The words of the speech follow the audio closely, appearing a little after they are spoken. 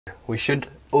We should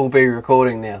all be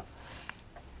recording now.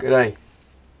 Good day.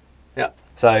 Yeah.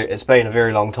 So it's been a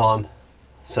very long time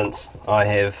since I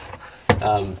have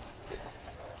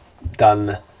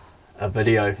done a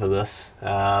video for this,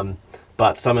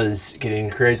 but summer's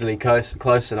getting crazily close,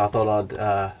 and I thought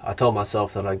I told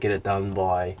myself that I'd get it done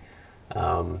by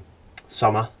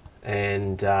summer,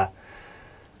 and I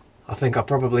think I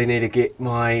probably need to get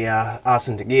my arse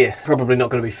into gear. Probably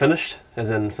not going to be finished, as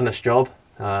in finished job,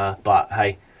 but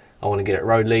hey, I want to get it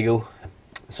road legal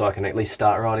so I can at least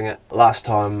start riding it. Last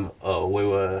time we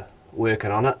were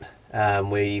working on it,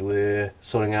 we were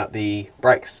sorting out the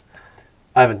brakes.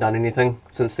 I haven't done anything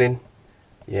since then.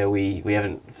 Yeah, we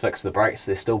haven't fixed the brakes,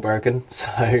 they're still broken,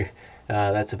 so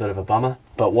that's a bit of a bummer.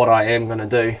 But what I am going to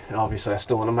do, obviously I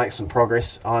still want to make some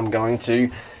progress, I'm going to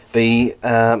be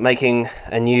making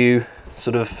a new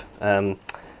sort of, I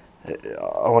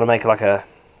want to make like a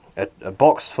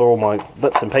box for all my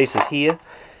bits and pieces here.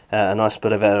 A nice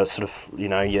bit of a sort of, you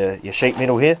know, your sheet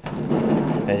metal here,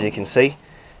 as you can see,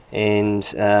 and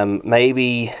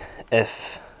maybe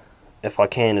if I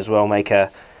can as well, make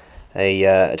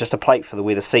just a plate for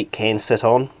where the seat can sit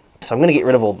on. So I'm going to get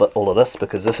rid of all of this,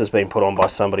 because this has been put on by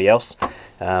somebody else.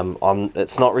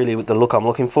 It's not really the look I'm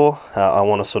looking for. I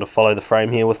want to sort of follow the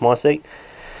frame here with my seat.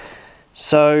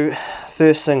 So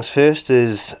first things first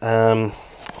is I'm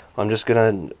just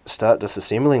going to start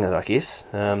disassembling it, I guess.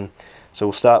 So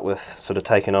we'll start with sort of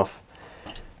taking off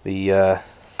the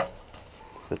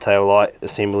tail light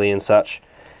assembly and such,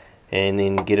 and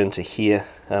then get into here.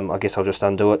 I guess I'll just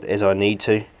undo it as I need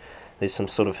to. There's some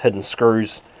sort of hidden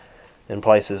screws in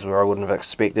places where I wouldn't have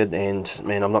expected, and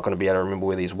man, I'm not going to be able to remember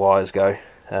where these wires go.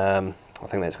 I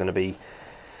think that's going to be,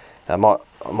 I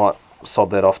might sod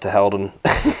that off to Heldon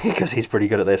because he's pretty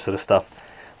good at that sort of stuff.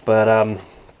 But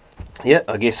yeah,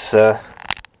 I guess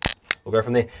we'll go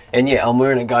from there. And yeah, I'm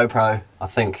wearing a GoPro. I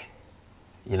think,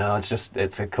 you know,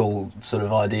 it's a cool sort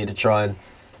of idea to try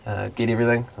and get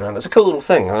everything. It's a cool little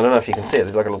thing. I don't know if you can see it.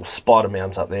 There's like a little spider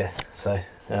mount up there. So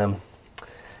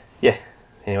yeah,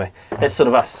 anyway, that's sort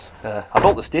of us. I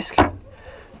bought this desk,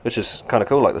 which is kind of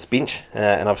cool, like this bench,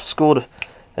 and I've scored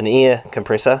an air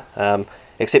compressor,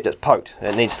 except it's poked.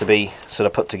 It needs to be sort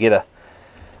of put together.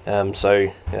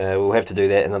 So we'll have to do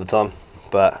that another time,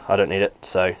 but I don't need it,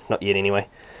 so not yet anyway.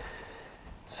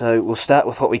 So we'll start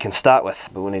with what we can start with,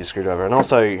 but we'll need a screwdriver. And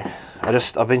also,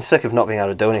 I've been sick of not being able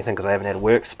to do anything because I haven't had a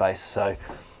workspace, so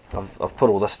I've put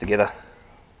all this together.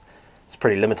 It's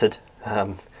pretty limited,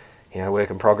 you know,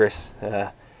 work in progress.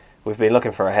 We've been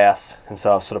looking for a house, and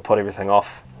so I've sort of put everything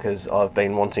off because I've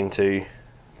been wanting to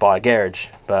buy a garage,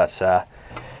 but the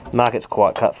market's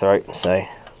quite cutthroat, so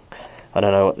I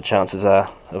don't know what the chances are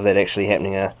of that actually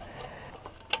happening are.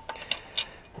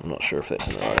 I'm not sure if that's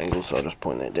in the right angle, so I'll just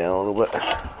point that down a little bit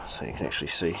so you can actually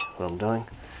see what I'm doing.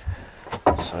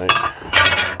 So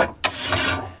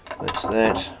that's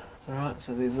that. Alright,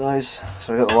 so there's those.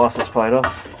 So I've got the license plate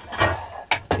off.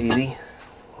 Easy.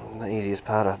 The easiest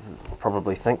part, I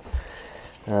probably think.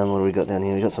 What do we got down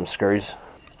here? We got some screws.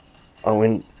 I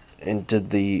went and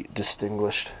did the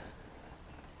distinguished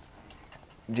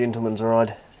gentleman's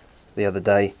ride the other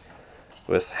day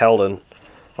with Heldon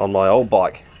on my old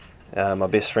bike. My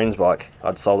best friend's bike.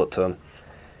 I'd sold it to him,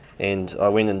 and I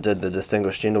went and did the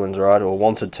distinguished gentleman's ride, or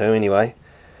wanted to anyway,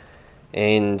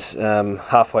 and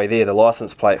halfway there the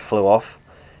license plate flew off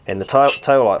and the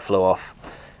tail light flew off,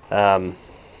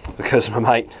 because my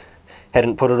mate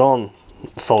hadn't put it on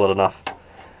solid enough.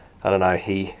 I don't know,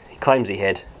 he claims he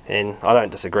had, and I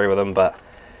don't disagree with him, but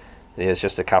there's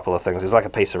just a couple of things. There's like a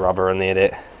piece of rubber in there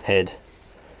that had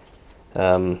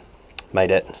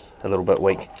made it a little bit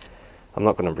weak. I'm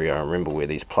not going to be able to remember where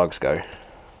these plugs go.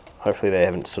 Hopefully they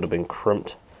haven't sort of been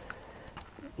crimped.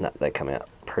 No, they come out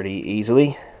pretty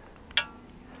easily.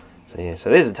 So yeah, so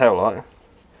there's the tail light.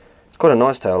 It's quite a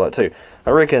nice tail light too.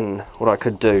 I reckon what I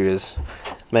could do is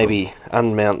maybe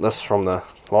unmount this from the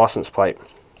license plate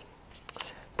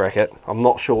bracket. I'm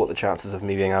not sure what the chances of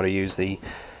me being able to use the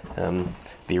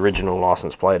original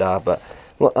license plate are, but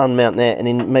unmount that, and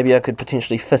then maybe I could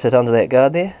potentially fit it under that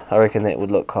guard there. I reckon that would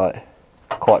look quite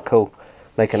cool.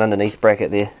 Make an underneath bracket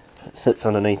there. It sits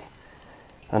underneath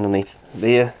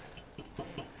there,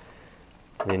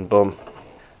 and then boom,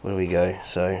 where do we go?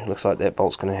 So looks like that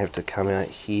bolt's going to have to come out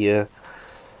here.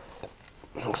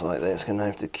 Looks like that's going to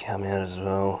have to come out as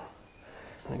well.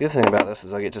 And the good thing about this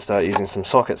is I get to start using some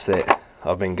sockets that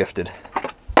I've been gifted.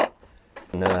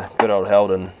 And good old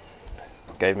Heldon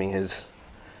gave me his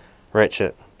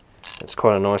ratchet. It's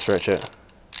quite a nice ratchet.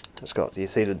 It's got, do you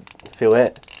feel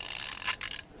that?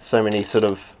 So many sort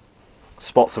of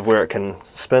spots of where it can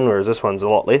spin, whereas this one's a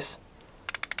lot less.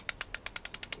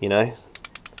 You know,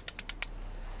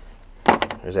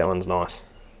 Whereas that one's nice.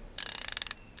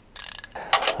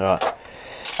 Alright,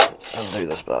 let's undo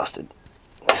this bastard.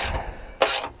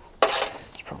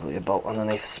 There's probably a bolt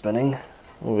underneath spinning.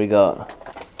 What have we got?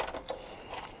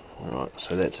 Alright,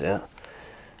 so that's out.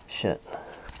 Shit.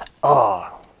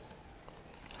 Oh!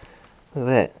 Look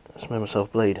at that. Just made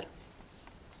myself bleed.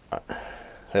 Right.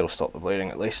 That'll stop the bleeding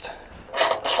at least.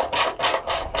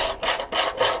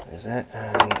 There's that,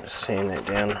 and sand that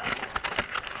down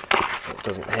so it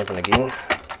doesn't happen again.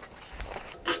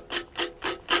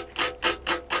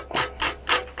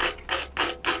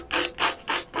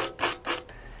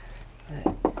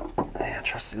 Our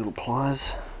trusty little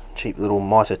pliers, cheap little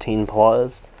Mitre 10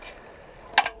 pliers.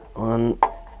 1,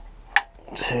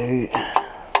 2,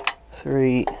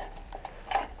 3,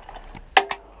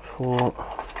 4.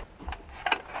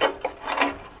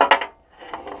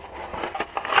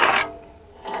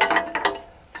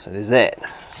 So there's that.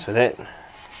 So that's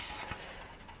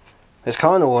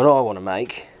kind of what I want to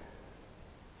make,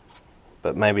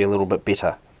 but maybe a little bit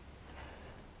better.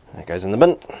 That goes in the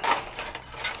bin.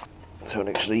 So it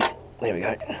actually, there we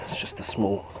go. It's just the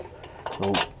small.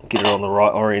 We'll get it on the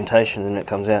right orientation and it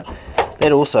comes out.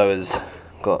 That also has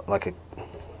got like a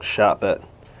sharp bit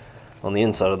on the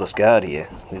inside of this guard here.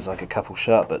 There's like a couple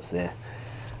sharp bits there.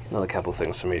 Another couple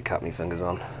things for me to cut my fingers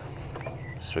on.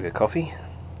 Swig of coffee.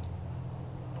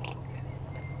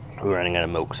 We're running out of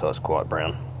milk, so it's quite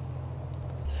brown.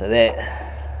 So that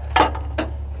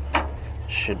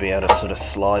should be able to sort of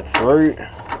slide through,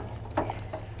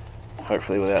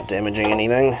 hopefully without damaging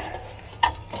anything.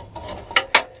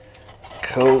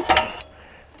 Cool.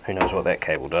 Who knows what that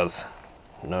cable does?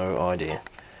 No idea.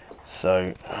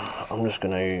 So I'm just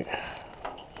going to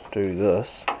do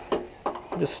this.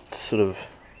 Just sort of,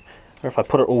 or if I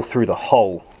put it all through the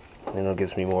hole, then it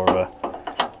gives me more of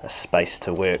a space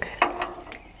to work.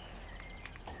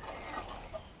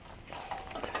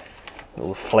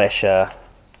 Little flasher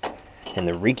and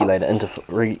the regulator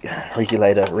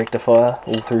rectifier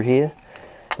all through here.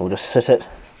 We'll just sit it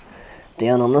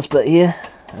down on this bit here.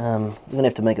 I'm gonna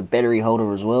have to make a battery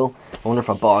holder as well. I wonder if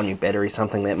I buy a new battery,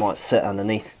 something that might sit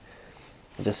underneath.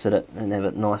 I'll just sit it and have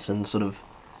it nice and sort of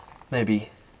maybe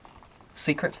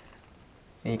secret,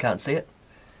 and you can't see it.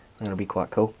 That'll be quite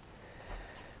cool.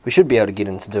 We should be able to get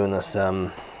into doing this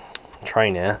tray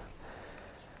now.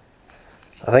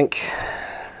 I think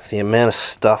the amount of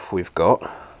stuff we've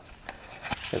got,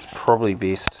 it's probably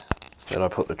best that I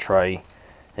put the tray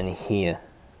in here.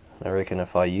 I reckon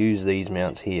if I use these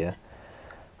mounts here,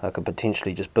 I could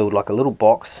potentially just build like a little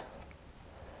box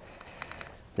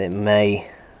that may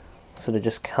sort of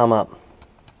just come up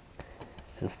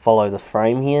and follow the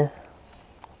frame here.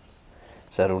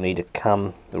 So it'll need to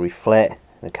come, it'll be flat,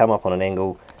 and come up on an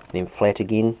angle, and then flat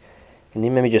again, and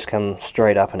then maybe just come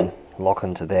straight up and lock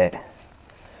into that.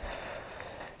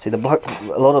 See, a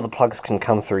lot of the plugs can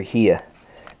come through here,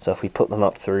 so if we put them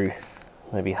up through,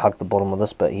 maybe hug the bottom of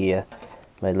this bit here,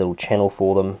 made a little channel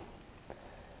for them,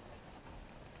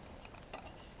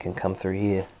 can come through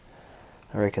here.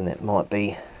 I reckon that might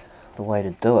be the way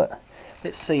to do it.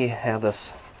 Let's see how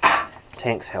this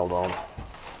tank's held on.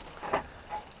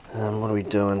 What are we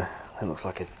doing? That looks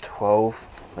like a 12,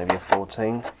 maybe a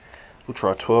 14. We'll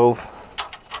try 12.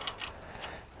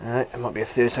 It might be a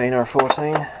 13 or a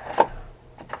 14.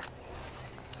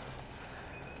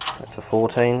 That's a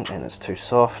 14 and it's too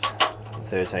soft.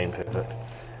 13, perfect.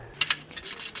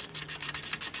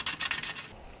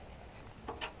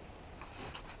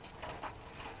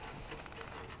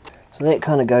 So that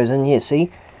kind of goes in, yeah, see?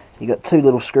 You got two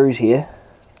little screws here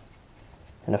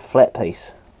and a flat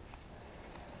piece.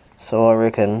 So I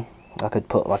reckon I could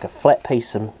put like a flat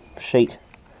piece of sheet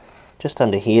just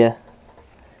under here.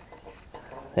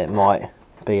 That might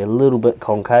be a little bit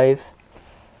concave,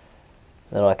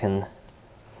 that I can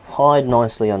hide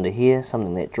nicely under here,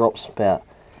 something that drops about,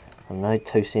 I don't know,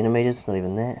 2 centimeters, not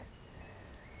even that.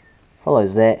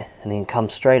 Follows that and then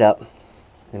comes straight up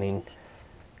and then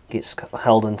gets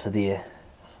held into there.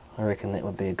 I reckon that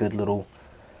would be a good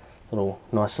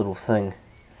nice little thing.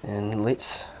 And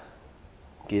let's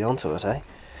get onto it, eh?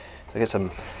 I got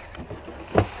some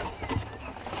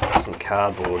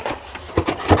cardboard.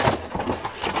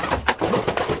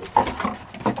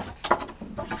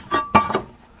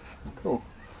 Cool.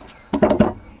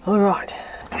 All right.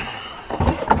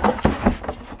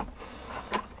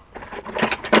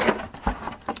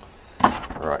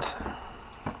 Right.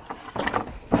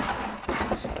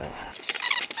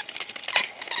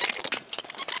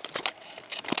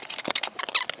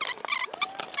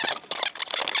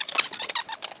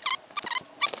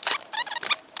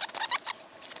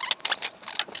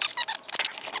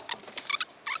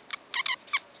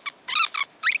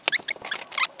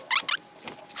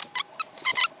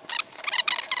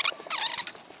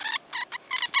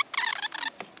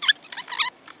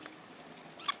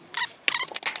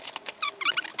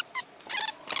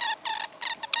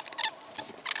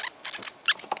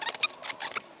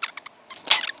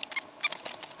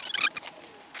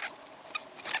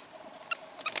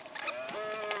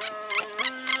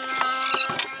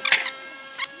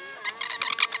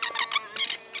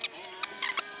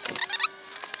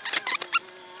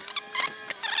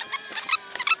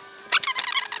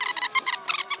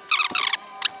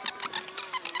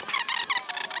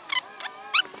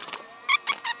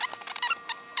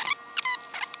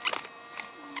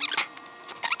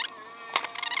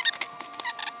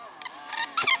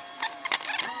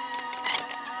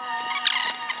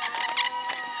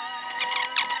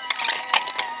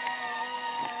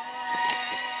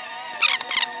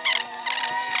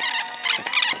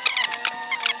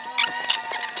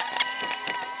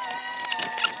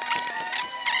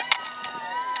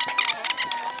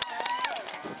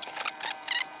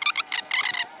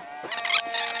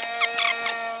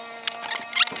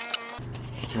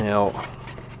 Now,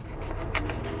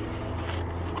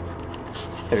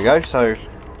 there we go. So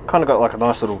kind of got like a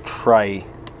nice little tray,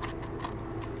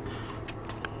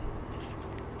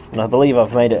 and I believe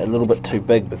I've made it a little bit too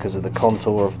big because of the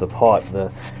contour of the pipe,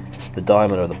 the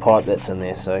diameter of the pipe that's in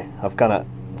there. So I've done it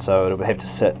so it'll have to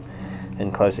sit in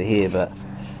closer here, but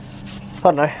I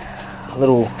don't know,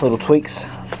 little tweaks.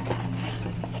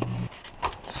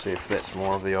 Let's see if that's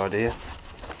more of the idea.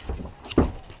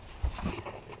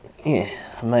 Yeah,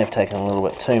 I may have taken a little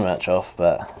bit too much off,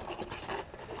 but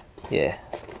yeah.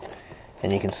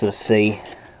 And you can sort of see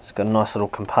it's got a nice little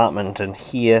compartment in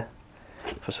here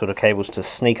for sort of cables to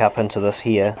sneak up into this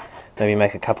here. Maybe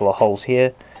make a couple of holes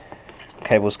here.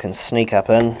 Cables can sneak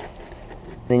up in.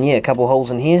 Then yeah, a couple of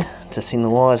holes in here to send the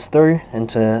wires through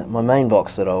into my main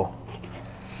box that I'll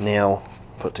now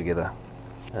put together.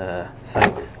 I'm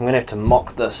going to have to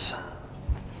mock this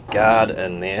guard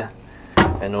in there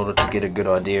in order to get a good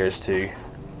idea as to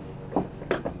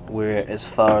where as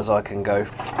far as I can go.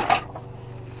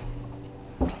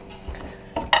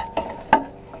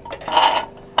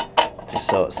 Just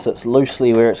so it sits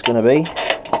loosely where it's going to be.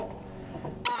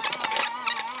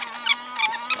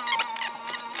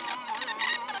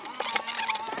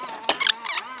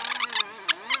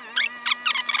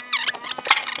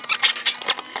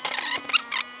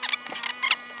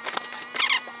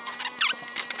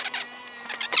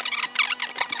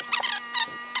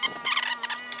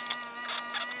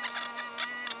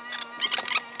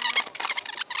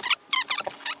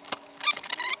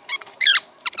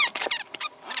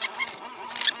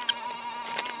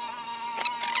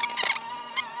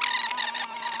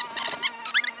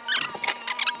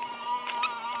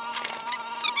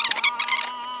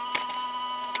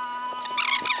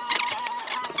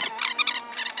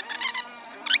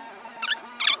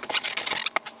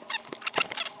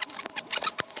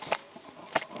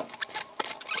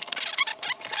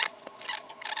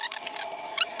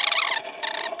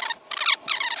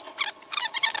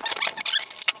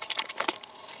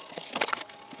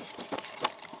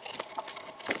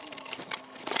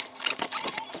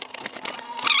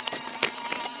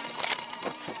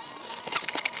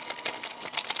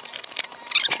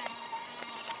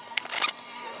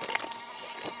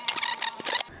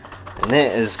 And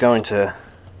that is going to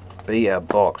be our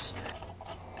box.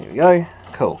 There we go,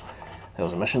 cool. There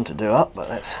was a mission to do up, but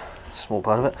that's a small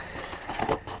part of it.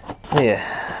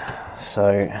 Yeah,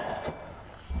 so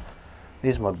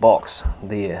there's my box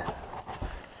there.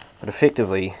 But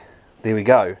effectively, there we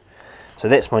go. So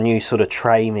that's my new sort of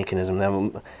tray mechanism.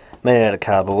 Now, I made it out of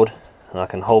cardboard, and I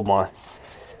can hold my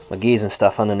gears and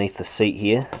stuff underneath the seat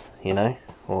here, you know,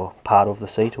 or part of the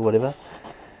seat or whatever.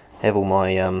 Have all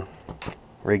my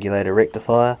regulator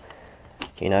rectifier,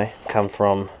 you know, come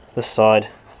from this side,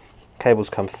 cables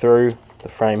come through the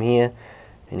frame here,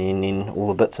 and then all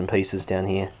the bits and pieces down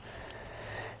here,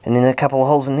 and then a couple of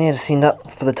holes in there to send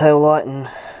up for the tail light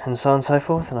and so on and so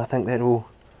forth, and I think that will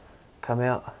come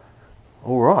out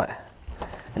alright.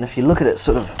 And if you look at it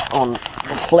sort of on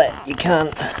the flat, you can't,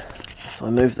 if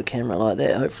I move the camera like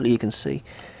that, hopefully you can see,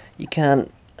 you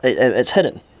can't, it's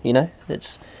hidden, you know,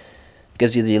 it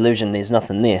gives you the illusion there's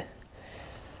nothing there.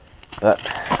 But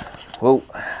we'll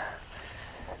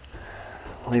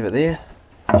leave it there.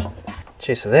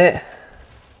 Cheers for that.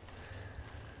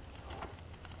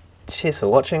 Cheers for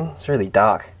watching. It's really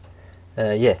dark.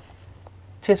 Yeah.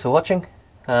 Cheers for watching.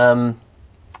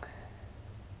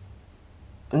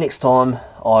 Next time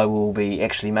I will be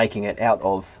actually making it out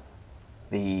of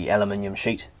the aluminium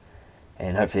sheet,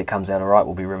 and hopefully it comes out alright.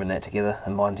 We'll be ribbing that together,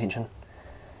 in my intention.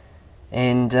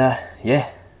 And yeah.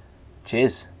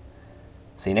 Cheers.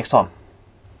 See you next time.